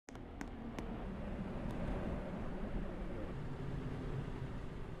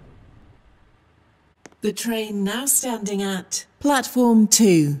The train now standing at platform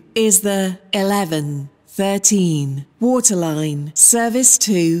 2 is the 11:13 Waterline service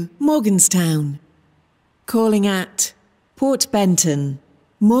to Morganstown. Calling at Port Benton,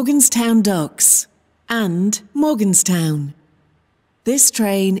 Morganstown Docks and Morganstown. This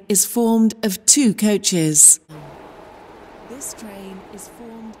train is formed of 2 coaches. This train is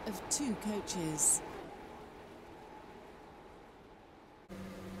formed of 2 coaches.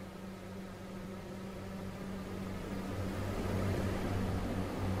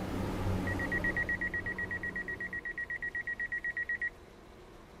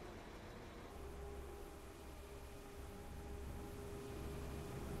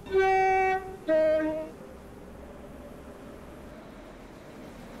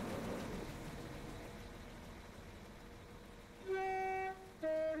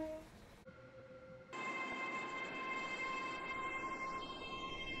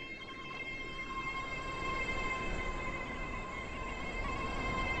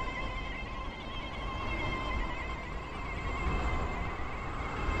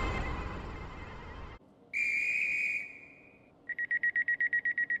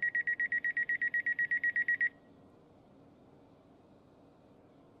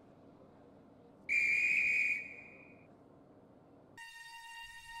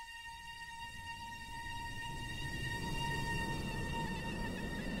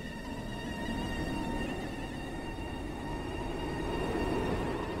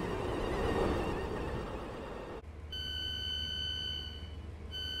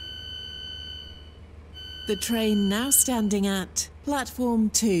 The train now standing at platform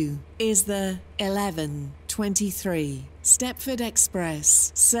 2 is the 11:23 Stepford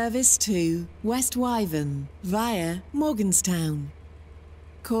Express service to West Wyvern via Morganstown.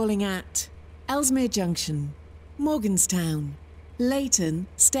 Calling at Ellesmere Junction, Morganstown, Leighton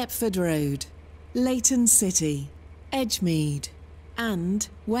Stepford Road, Leighton City, Edgemead and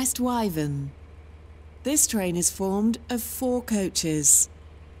West Wyvern. This train is formed of 4 coaches.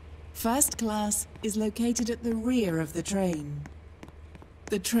 First class is located at the rear of the train.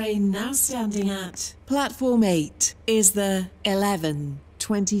 The train now standing at platform 8 is the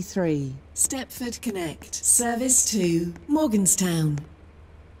 11:23 Stepford Connect service to Morganstown.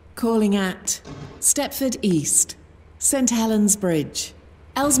 Calling at Stepford East, St Helens Bridge,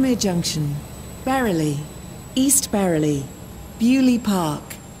 Ellesmere Junction, Berrily, East Berrily, Bewley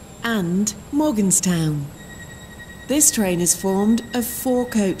Park and Morganstown. This train is formed of 4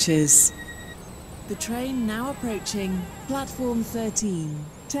 coaches. The train now approaching platform 13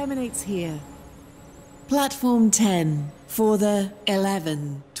 terminates here. Platform 10 for the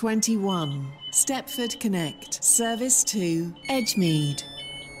 11:21 Stepford Connect service to Edgemead.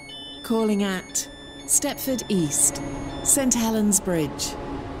 Calling at Stepford East, St Helens Bridge,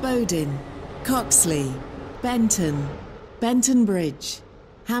 Bowdon, Coxley, Benton, Benton Bridge,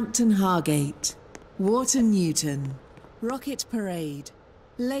 Hampton Hargate, Wharton Newton, Rocket Parade,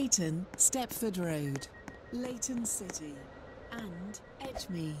 Leighton Stepford Road, Leighton City and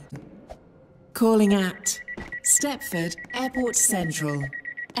Edgemead. Calling at Stepford Airport Central,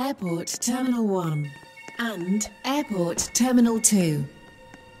 Airport Terminal 1 and Airport Terminal 2.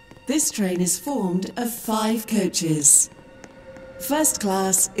 This train is formed of 5 coaches. First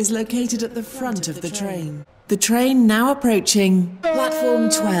class is located at the front of the train. The train now approaching platform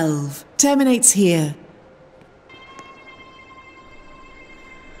 12 terminates here.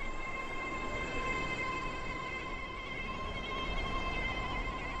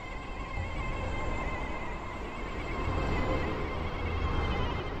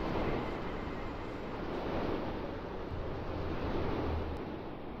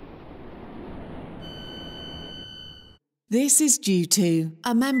 This is due to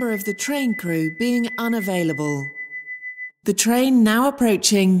a member of the train crew being unavailable. The train now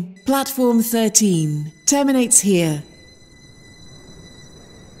approaching platform 13 terminates here.